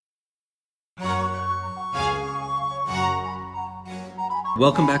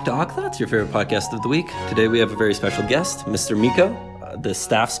Welcome back to Awk Thoughts, your favorite podcast of the week. Today we have a very special guest, Mr. Miko, the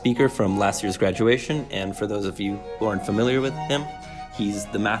staff speaker from last year's graduation. And for those of you who aren't familiar with him, he's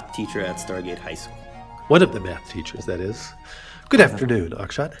the math teacher at Stargate High School. One of the math teachers, that is. Good afternoon,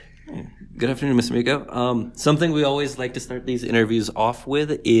 Akshat. Good afternoon, Mr. Miko. Something we always like to start these interviews off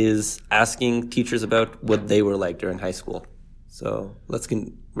with is asking teachers about what they were like during high school. So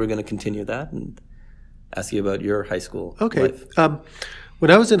we're going to continue that and ask you about your high school life. When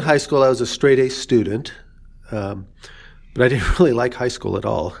I was in high school, I was a straight-A student, but I didn't really like high school at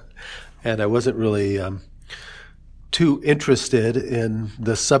all. And I wasn't really too interested in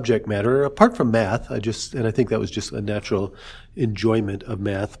the subject matter, apart from math. I think that was just a natural enjoyment of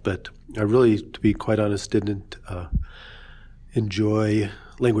math, but I really, to be quite honest, didn't enjoy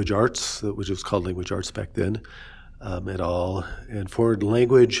language arts, which was called language arts back then, at all. And foreign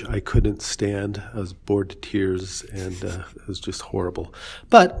language, I couldn't stand. I was bored to tears, and it was just horrible.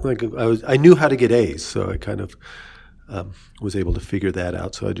 But I knew how to get A's, so I kind of was able to figure that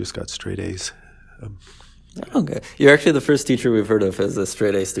out. So I just got straight A's. Okay, you're actually the first teacher we've heard of as a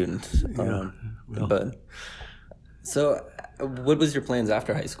straight A student. So, what was your plans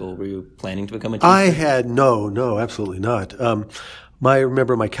after high school? Were you planning to become a teacher? I had no, absolutely not. I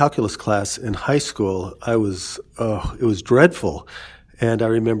remember my calculus class in high school. It was dreadful, and I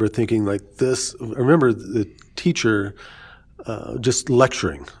remember thinking like this. I remember the teacher just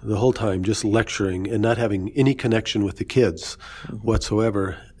lecturing the whole time, just lecturing and not having any connection with the kids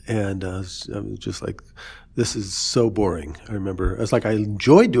whatsoever. And I was just like, this is so boring. I remember I was like, I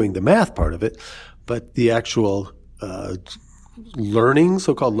enjoyed doing the math part of it, but the actual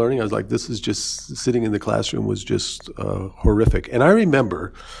so-called learning, I was like, this is just sitting in the classroom was just horrific. And I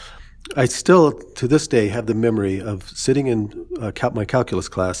remember, I still to this day have the memory of sitting in my calculus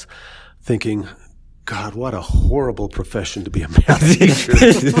class thinking, God, what a horrible profession to be a math teacher.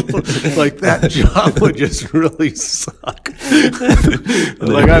 Like that job would just really suck.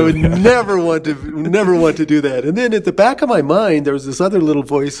 Like I would never want to do that. And then at the back of my mind, there was this other little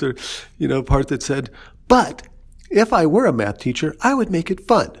voice or, part that said, but if I were a math teacher, I would make it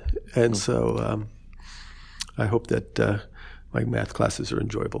fun. And so I hope that my math classes are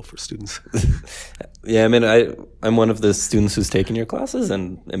enjoyable for students. Yeah, I'm one of the students who's taken your classes,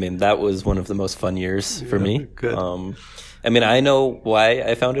 and that was one of the most fun years for me. Good. I know why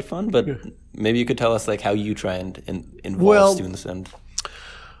I found it fun, but maybe you could tell us like how you try and involve students. And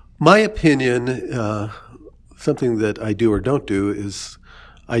my opinion, something that I do or don't do is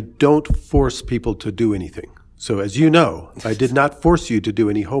I don't force people to do anything. So as you know, I did not force you to do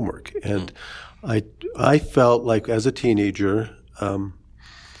any homework, and I felt like as a teenager, I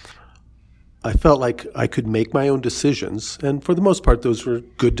felt like I could make my own decisions, and for the most part, those were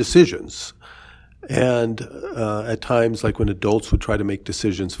good decisions. And at times, like when adults would try to make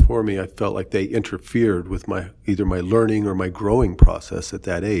decisions for me, I felt like they interfered with either my learning or my growing process at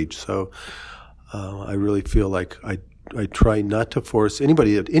that age. So I really feel like I try not to force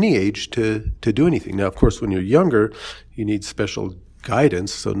anybody at any age to do anything. Now, of course, when you're younger, you need special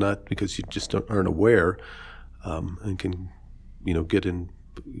guidance, so not because you just aren't aware and can,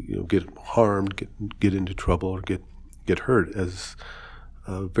 get harmed, get into trouble, or get hurt as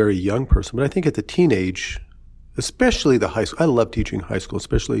a very young person. But I think at the teenage, especially the high school, I love teaching high school,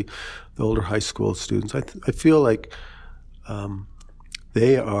 especially the older high school students. I feel like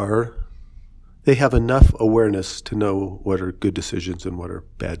they have enough awareness to know what are good decisions and what are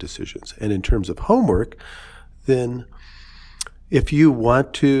bad decisions. And in terms of homework, then if you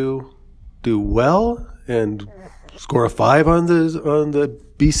want to do well and score a 5 on the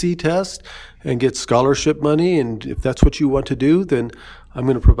BC test and get scholarship money, and if that's what you want to do, then I'm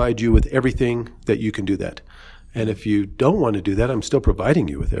going to provide you with everything that you can do that. And if you don't want to do that, I'm still providing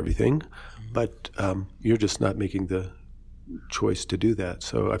you with everything, but you're just not making the choice to do that.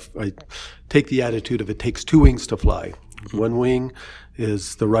 So I take the attitude of it takes 2 wings to fly. One wing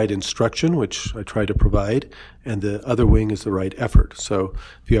is the right instruction, which I try to provide, and the other wing is the right effort. So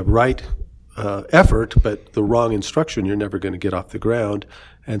if you have right effort but the wrong instruction, you're never going to get off the ground.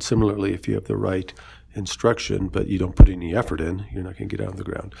 And similarly, if you have the right instruction but you don't put any effort in, you're not going to get off the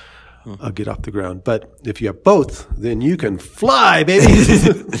ground. But if you have both, then you can fly, baby.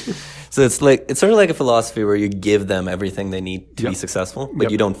 So it's sort of like a philosophy where you give them everything they need to be successful, but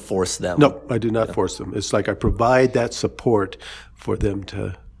you don't force them. No, I do not force them. It's like I provide that support for them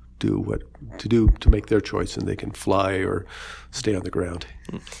to do to make their choice, and they can fly or stay on the ground.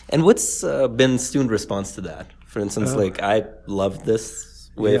 And what's been student response to that? For instance, I loved this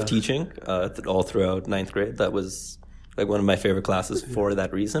way of teaching all throughout 9th grade. That was like one of my favorite classes for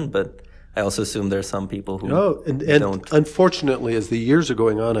that reason. But I also assume there's some people who and don't. Unfortunately, as the years are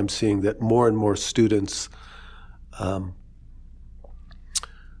going on, I'm seeing that more and more students are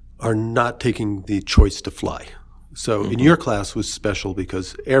not taking the choice to fly. So in your class was special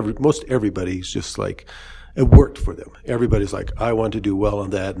because most everybody's just like, it worked for them. Everybody's like, I want to do well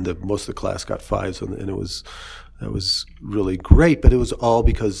on that, and most of the class got fives, and that was really great. But it was all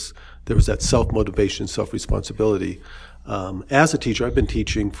because there was that self-motivation, self-responsibility. As a teacher, I've been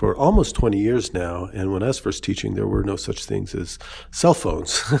teaching for almost 20 years now, and when I was first teaching, there were no such things as cell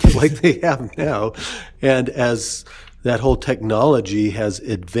phones like they have now. And as that whole technology has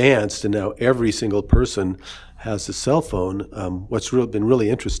advanced, and now every single person has a cell phone, what's been really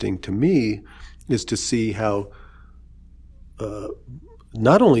interesting to me is to see how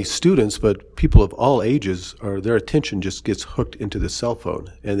not only students but people of all ages their attention just gets hooked into the cell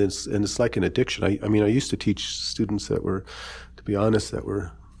phone, and it's like an addiction. I mean, I used to teach students that were, to be honest,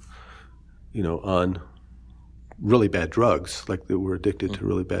 on really bad drugs, like they were addicted to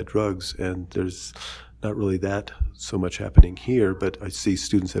really bad drugs, and there's not really that so much happening here, but I see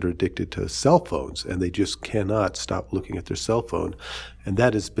students that are addicted to cell phones, and they just cannot stop looking at their cell phone, and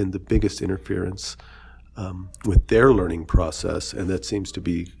that has been the biggest interference with their learning process, and that seems to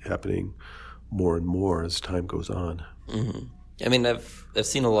be happening more and more as time goes on. Mm-hmm. I mean, I've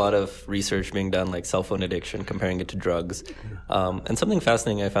seen a lot of research being done, like cell phone addiction, comparing it to drugs, and something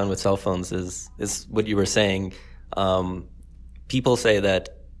fascinating I found with cell phones is what you were saying. People say that,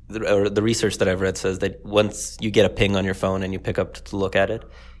 or the research that I've read says that once you get a ping on your phone and you pick up to look at it,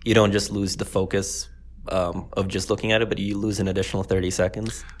 you don't just lose the focus of just looking at it, but you lose an additional 30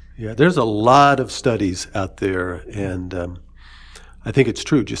 seconds. Yeah, there's a lot of studies out there, and I think it's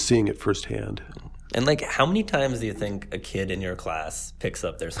true, just seeing it firsthand. And like, how many times do you think a kid in your class picks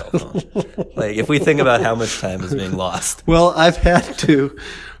up their cell phone? Like, if we think about how much time is being lost. Well, I've had to,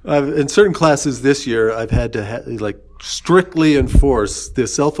 in certain classes this year, I've had to strictly enforce the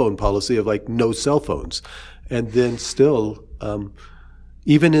cell phone policy of like no cell phones. And then still,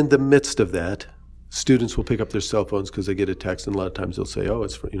 even in the midst of that, students will pick up their cell phones because they get a text, and a lot of times they'll say, oh,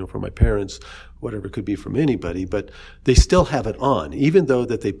 it's for my parents, whatever, it could be from anybody, but they still have it on. Even though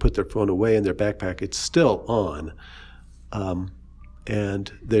that they put their phone away in their backpack, it's still on.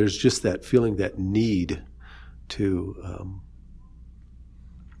 And there's just that feeling, that need to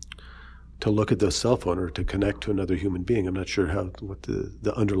look at the cell phone or to connect to another human being. I'm not sure what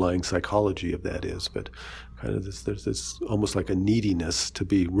the underlying psychology of that is, but kind of there's this almost like a neediness to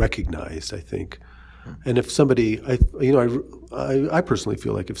be recognized, I think. And if somebody, I personally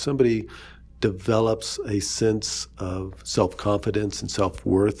feel like if somebody develops a sense of self-confidence and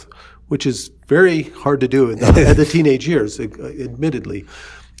self-worth, which is very hard to do at the teenage years, admittedly,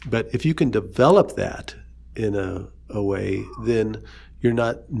 but if you can develop that in a way, then you're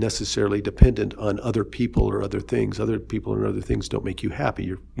not necessarily dependent on other people or other things. Other people and other things don't make you happy.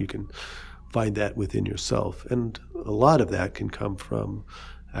 You can find that within yourself. And a lot of that can come from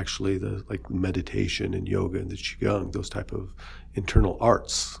actually the meditation and yoga and the qigong. Those type of internal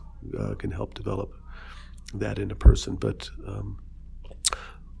arts can help develop that in a person. But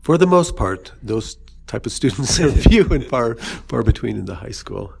for the most part, those type of students are few and far between in the high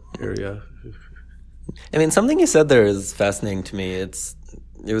school area. I mean, something you said there is fascinating to me. It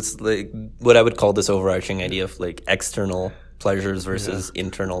was like what I would call this overarching idea of like external pleasures versus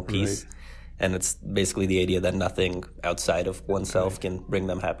internal peace. Right. And it's basically the idea that nothing outside of oneself can bring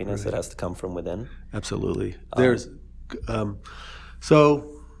them happiness. It has to come from within. Absolutely.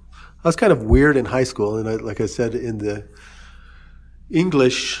 So I was kind of weird in high school, and like I said, in the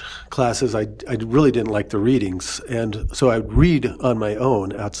English classes, I really didn't like the readings, and so I'd read on my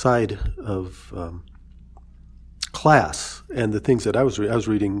own outside of class. And the things that I was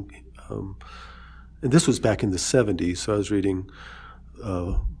reading, and this was back in the 70s, so I was reading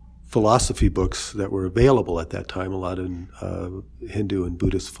philosophy books that were available at that time, a lot in Hindu and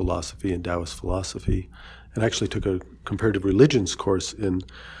Buddhist philosophy and Taoist philosophy, and I actually took a comparative religions course in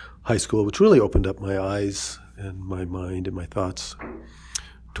high school, which really opened up my eyes and my mind and my thoughts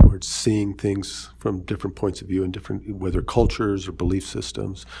towards seeing things from different points of view and different, whether cultures or belief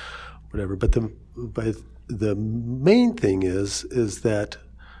systems, whatever. But the main thing is that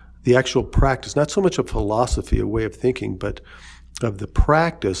the actual practice, not so much of philosophy, a way of thinking, but of the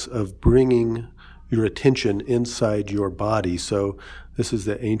practice of bringing your attention inside your body. So this is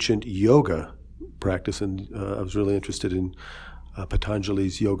the ancient yoga practice, and I was really interested in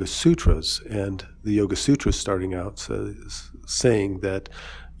Patanjali's Yoga Sutras, and the Yoga Sutras starting out saying that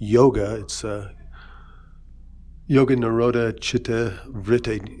yoga, it's yoga nirodha chitta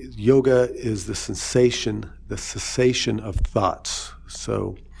vritti. Yoga is the cessation of thoughts.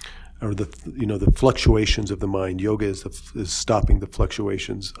 So or the fluctuations of the mind. Yoga is stopping the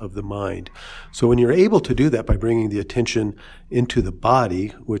fluctuations of the mind. So when you're able to do that by bringing the attention into the body,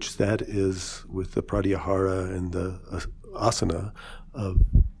 which that is with the pratyahara and the asana of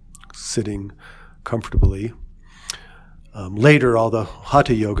sitting comfortably. Later, all the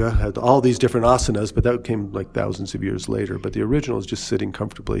Hatha Yoga had all these different asanas, but that came like thousands of years later. But the original is just sitting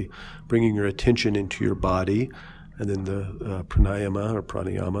comfortably, bringing your attention into your body, and then the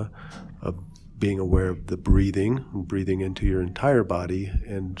pranayama of being aware of the breathing into your entire body,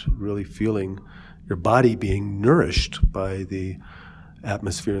 and really feeling your body being nourished by the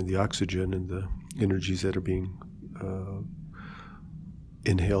atmosphere and the oxygen and the energies that are being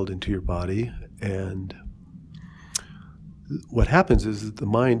inhaled into your body. And what happens is that the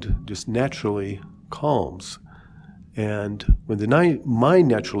mind just naturally calms. And when the mind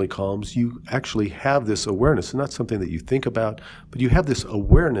naturally calms, you actually have this awareness. It's not something that you think about, but you have this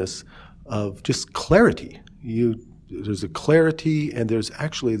awareness of just clarity. There's a clarity, and there's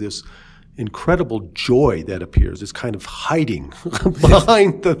actually this incredible joy that appears. It's kind of hiding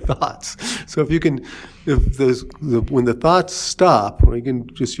behind the thoughts. So when the thoughts stop, when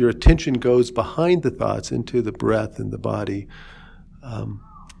your attention goes behind the thoughts into the breath and the body,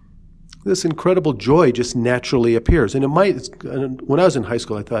 this incredible joy just naturally appears. And when I was in high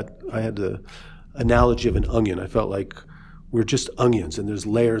school, I thought I had the analogy of an onion. I felt like we're just onions, and there's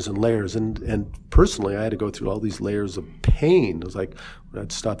layers and layers. And personally, I had to go through all these layers of pain. It was like when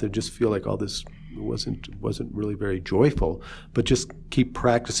I'd stop there, just feel like all this wasn't really very joyful. But just keep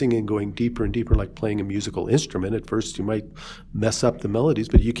practicing and going deeper and deeper, like playing a musical instrument. At first, you might mess up the melodies,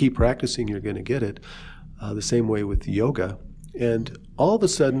 but you keep practicing, you're going to get it. The same way with yoga. And all of a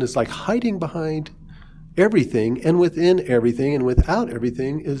sudden, it's like hiding behind everything, and within everything and without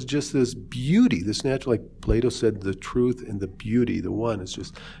everything is just this beauty, this natural, like Plato said, the truth and the beauty, the one. It's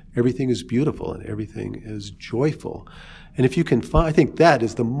just everything is beautiful and everything is joyful. And if you can find, I think that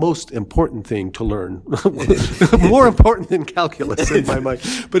is the most important thing to learn, more important than calculus in my mind.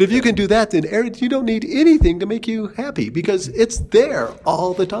 But if you can do that, then you don't need anything to make you happy, because it's there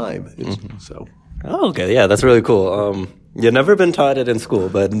all the time. So. Oh, okay, yeah, that's really cool. You've never been taught it in school,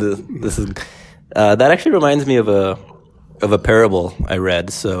 but this is. That actually reminds me of a parable I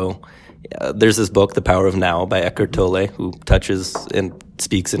read. So there's this book, The Power of Now, by Eckhart Tolle, who touches and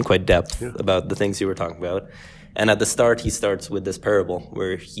speaks in quite depth about the things you were talking about. And at the start, he starts with this parable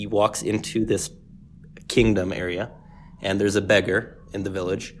where he walks into this kingdom area, and there's a beggar in the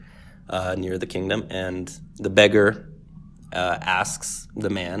village near the kingdom, and the beggar asks the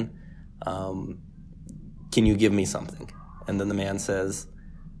man, "Can you give me something?" And then the man says,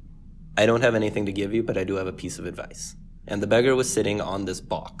 "I don't have anything to give you, but I do have a piece of advice." And the beggar was sitting on this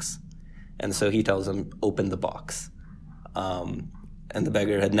box. And so he tells him, "Open the box." And the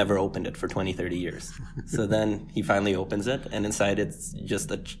beggar had never opened it for 20, 30 years. So then he finally opens it, and inside it's just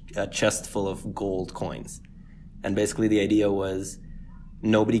a chest full of gold coins. And basically the idea was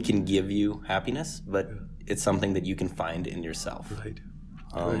nobody can give you happiness, but it's something that you can find in yourself. Right.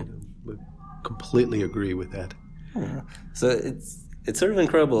 I completely agree with that. So it's sort of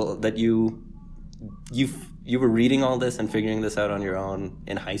incredible that you were reading all this and figuring this out on your own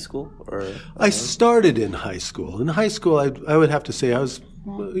in high school, or I started in high school. In high school, I would have to say I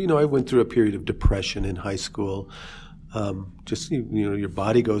went through a period of depression in high school. Your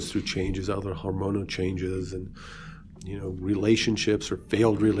body goes through changes, other hormonal changes, and relationships or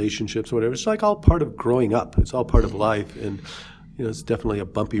failed relationships or whatever. It's like all part of growing up. It's all part of life, and it's definitely a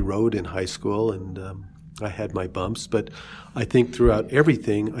bumpy road in high school, and I had my bumps, but I think throughout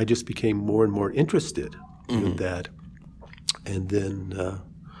everything, I just became more and more interested in that. And then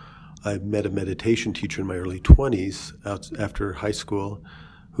I met a meditation teacher in my early 20s after high school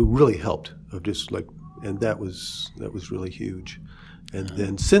who really helped. And that was really huge. And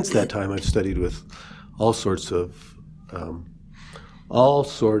then since that time, I've studied with all sorts of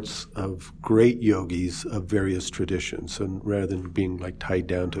great yogis of various traditions. And rather than being like tied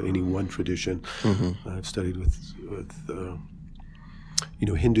down to any one tradition, I've studied with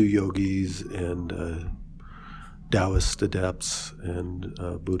Hindu yogis and Taoist adepts and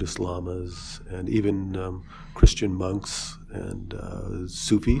Buddhist lamas and even Christian monks and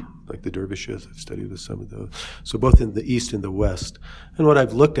Sufi, like the dervishes. I've studied with some of those. So both in the East and the West. And what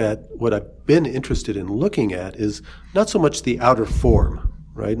I've been interested in looking at is not so much the outer form,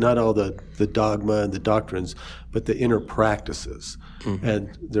 right? Not all the dogma and the doctrines, but the inner practices.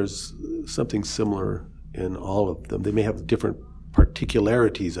 And there's something similar in all of them. They may have different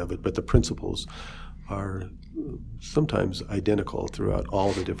particularities of it, but the principles are sometimes identical throughout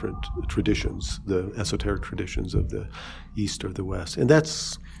all the different traditions, the esoteric traditions of the East or the West. And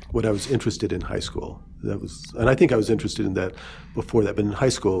that's what I was interested in high school. And I think I was interested in that before that. But in high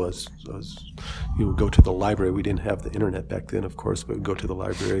school, I was go to the library. We didn't have the internet back then, of course, but we'd go to the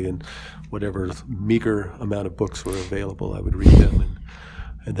library, and whatever meager amount of books were available, I would read them,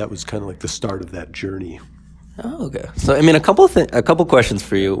 and that was kind of like the start of that journey. Oh, okay. So, I mean, a couple questions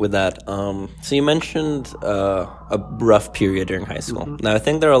for you with that. So you mentioned a rough period during high school. Mm-hmm. Now, I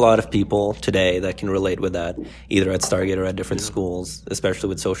think there are a lot of people today that can relate with that, either at Stargate or at different schools, especially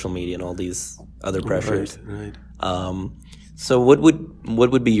with social media and all these other pressures. Right. So, what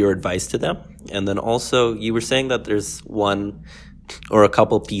would be your advice to them? And then also, you were saying that there's one or a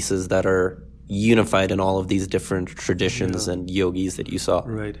couple pieces that are unified in all of these different traditions and yogis that you saw.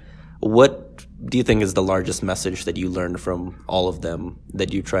 Right. What do you think is the largest message that you learned from all of them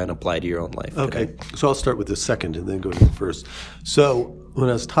that you try and apply to your own life Okay, today? So I'll start with the second and then go to the first. So when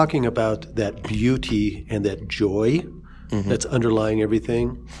I was talking about that beauty and that joy that's underlying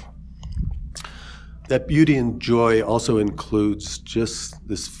everything, that beauty and joy also includes just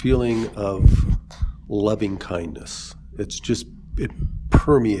this feeling of loving kindness. It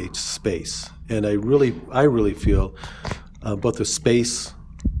permeates space. And I really feel both the space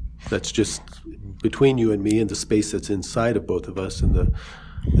that's just between you and me and the space that's inside of both of us and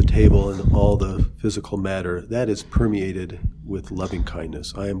the table and all the physical matter, that is permeated with loving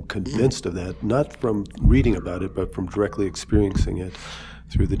kindness. I am convinced of that, not from reading about it, but from directly experiencing it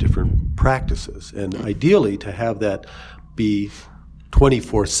through the different practices. And ideally to have that be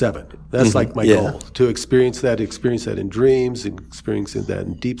 24/7. That's like my goal, to experience that in dreams, experiencing that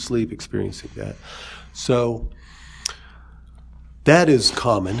in deep sleep, experiencing that. So that is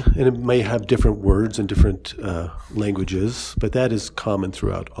common, and it may have different words and different languages, but that is common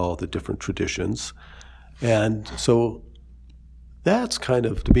throughout all the different traditions. And so that's kind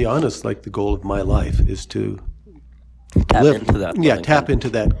of, to be honest, like the goal of my life is to tap into that. Yeah, tap into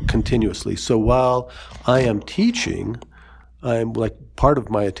that continuously. So while I am teaching, I'm like, part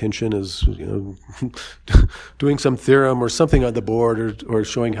of my attention is, doing some theorem or something on the board or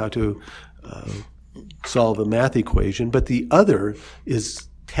showing how to solve a math equation, but the other is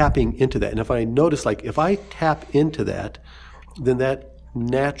tapping into that. And if I notice, like, if I tap into that, then that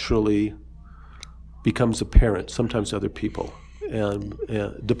naturally becomes apparent, sometimes to other people, and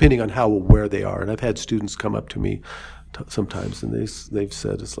depending on how aware they are. And I've had students come up to me sometimes, and they've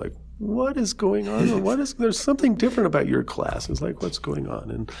said, it's like, what is going on? There's something different about your class. It's like, what's going on?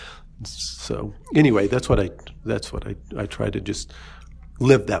 And so anyway, that's what I try to just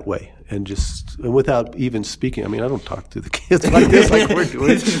live that way, and without even speaking. I mean, I don't talk to the kids like this, like we're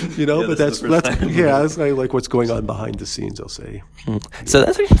doing, but that's like what's going on behind the scenes, I'll say. So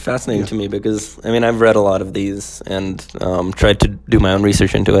that's actually fascinating to me, because I mean, I've read a lot of these and tried to do my own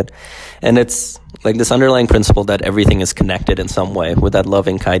research into it, and it's like this underlying principle that everything is connected in some way with that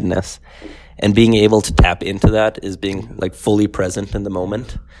loving kindness, and being able to tap into that is being like fully present in the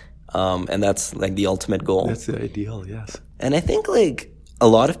moment, and that's like the ultimate goal. That's the ideal, yes. And I think like a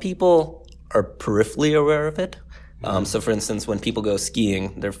lot of people are peripherally aware of it. So, for instance, when people go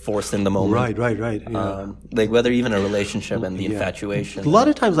skiing, they're forced in the moment. Right. Yeah. Like whether even a relationship and the infatuation. A lot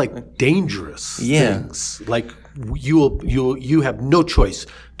of times, like dangerous things. Like you have no choice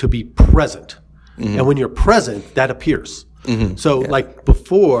to be present, and when you're present, that appears. So, like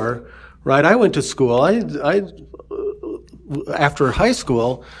before, right? I went to school. I after high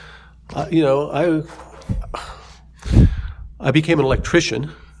school, I became an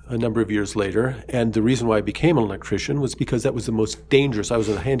electrician a number of years later, and the reason why I became an electrician was because that was the most dangerous. I was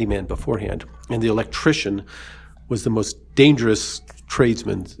a handyman beforehand, and the electrician was the most dangerous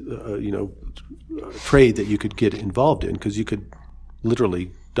tradesman, trade that you could get involved in, because you could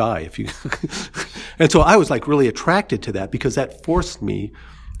literally die if you. And so I was like really attracted to that, because that forced me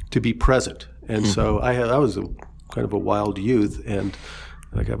to be present. And so I was kind of a wild youth, and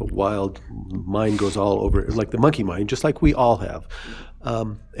like I have a wild mind, goes all over, like the monkey mind, just like we all have.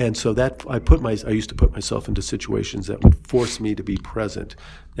 And so that I used to put myself into situations that would force me to be present.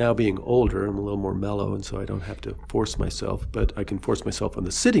 Now being older, I'm a little more mellow, and so I don't have to force myself, but I can force myself on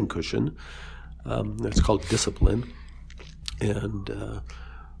the sitting cushion. That's called discipline, and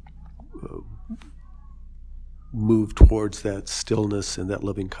move towards that stillness and that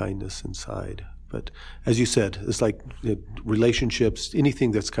loving kindness inside. But as you said, it's like relationships,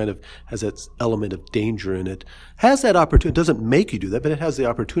 anything that's kind of has that element of danger in it, has that opportunity. It doesn't make you do that, but it has the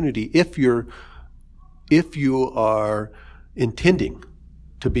opportunity if you are intending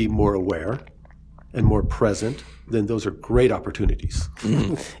to be more aware and more present, then those are great opportunities.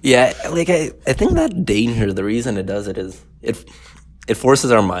 Yeah, like I think that danger, the reason it does it is it forces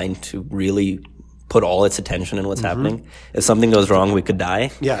our mind to really put all its attention in what's happening. If something goes wrong, we could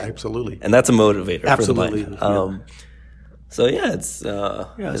die. Yeah, absolutely. And that's a motivator Absolutely. for the mind. So yeah, it's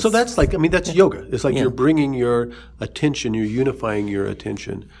so that's like, I mean, that's yoga. It's like you're bringing your attention, you're unifying your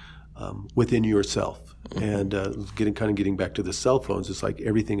attention within yourself. And getting back to the cell phones, it's like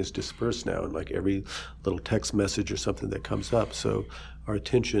everything is dispersed now, and like every little text message or something that comes up. So our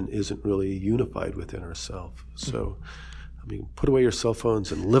attention isn't really unified within ourselves. So, I mean, put away your cell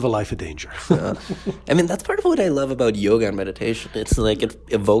phones and live a life of danger. I mean, that's part of what I love about yoga and meditation. It's like it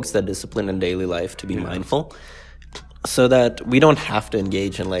evokes that discipline in daily life to be mindful, so that we don't have to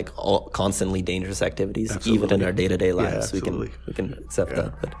engage in like all constantly dangerous activities, even in our day-to-day lives. We can accept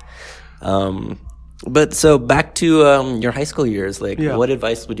that. But so back to your high school years, like what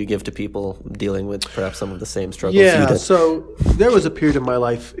advice would you give to people dealing with perhaps some of the same struggles you did? So there was a period in my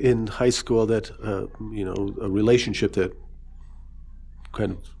life in high school that, a relationship that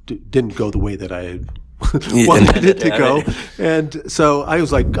kind of didn't go the way that I had wanted it to go. Right. And so I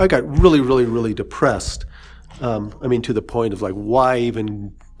was like, I got really, really, really depressed. To the point of like, why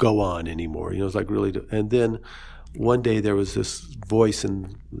even go on anymore? It was like really, and then one day there was this voice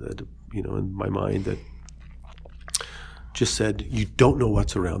in my mind that just said, you don't know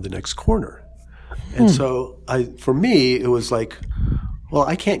what's around the next corner. And so for me, it was like, well,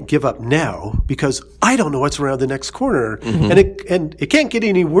 I can't give up now because I don't know what's around the next corner, and it can't get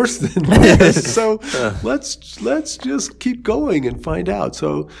any worse than this. So let's just keep going and find out.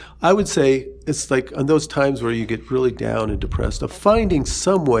 So I would say it's like on those times where you get really down and depressed, of finding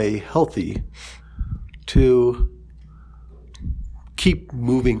some way healthy to keep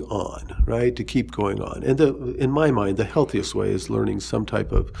moving on, right? To keep going on. And in my mind, the healthiest way is learning some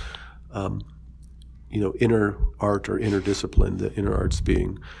type of inner art or inner discipline. The inner arts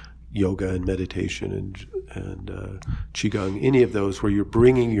being yoga and meditation and qigong, any of those where you're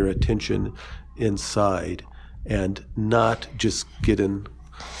bringing your attention inside and not just getting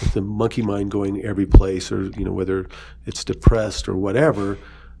the monkey mind going every place, or whether it's depressed or whatever,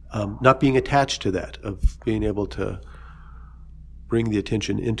 not being attached to that, of being able to bring the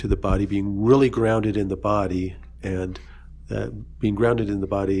attention into the body, being really grounded in the body, and that being grounded in the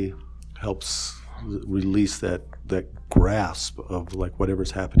body helps release that grasp of like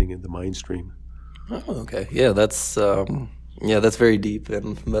whatever's happening in the mind stream. Oh, okay. Yeah, that's very deep,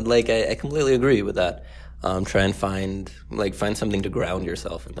 but like I completely agree with that. Try and find something to ground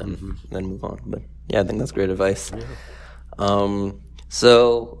yourself, and then move on. But yeah, I think that's great advice. Yeah.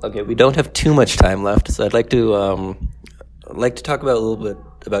 So okay, we don't have too much time left, so I'd like to talk about a little bit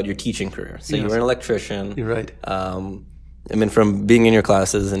about your teaching career. So you were an electrician. You're right. From being in your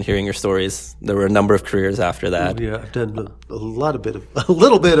classes and hearing your stories, there were a number of careers after that. Yeah, I've done a little bit of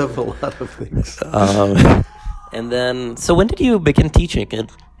a lot of things. And then, so when did you begin teaching,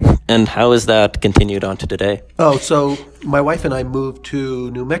 and how has that continued on to today? Oh, so my wife and I moved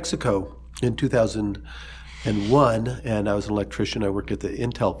to New Mexico in 2001, and I was an electrician. I worked at the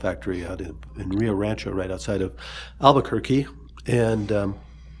Intel factory out in Rio Rancho, right outside of Albuquerque, and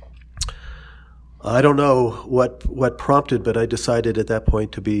I don't know what prompted, but I decided at that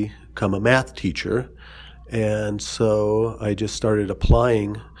point to become a math teacher. And so I just started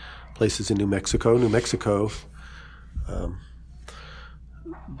applying places in New Mexico. New Mexico,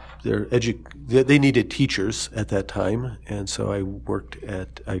 they needed teachers at that time. And so I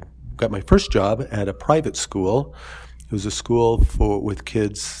got my first job at a private school. It was a school with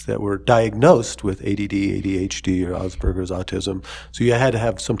kids that were diagnosed with ADD, ADHD, or Asperger's, autism. So you had to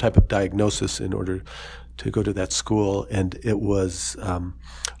have some type of diagnosis in order to go to that school. And it was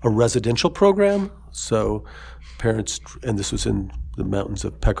a residential program. So parents, and this was in the mountains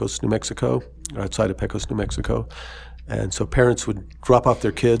of Pecos, New Mexico, outside of Pecos, New Mexico. And so parents would drop off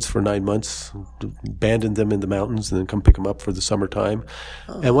their kids for 9 months, abandon them in the mountains, and then come pick them up for the summertime.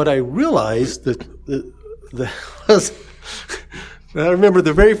 Oh. And what I realized I remember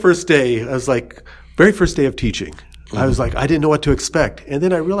the very first day, very first day of teaching. I was like, I didn't know what to expect. And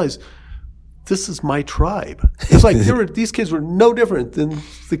then I realized, this is my tribe. It's like these kids were no different than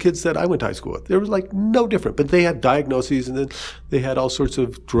the kids that I went to high school with. They were like no different, but they had diagnoses, and then they had all sorts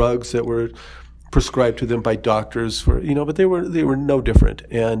of drugs that were prescribed to them by doctors but they were no different.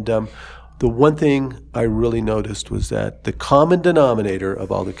 And the one thing I really noticed was that the common denominator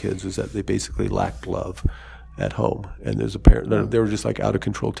of all the kids was that they basically lacked love at home. And there's a parent, they were just like out of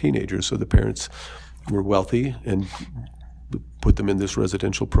control teenagers. So the parents were wealthy and put them in this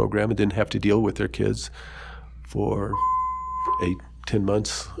residential program and didn't have to deal with their kids for 8-10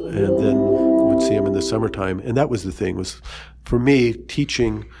 months, and then would see them in the summertime. And that was the thing, was for me,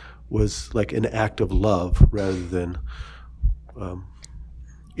 teaching was like an act of love rather than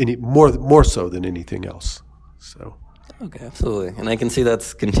more so than anything else. So. Okay, absolutely. And I can see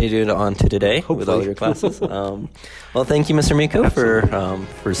that's continued on to today. Hopefully. With all your classes. Well, thank you, Mr. Miko,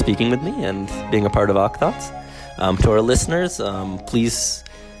 for speaking with me and being a part of Awk Thoughts. To our listeners, please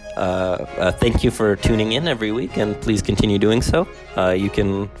thank you for tuning in every week, and please continue doing so. You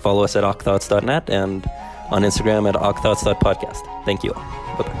can follow us at awkthoughts.net and on Instagram at awkthoughts.podcast. Thank you all.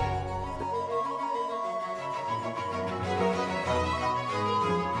 Bye-bye.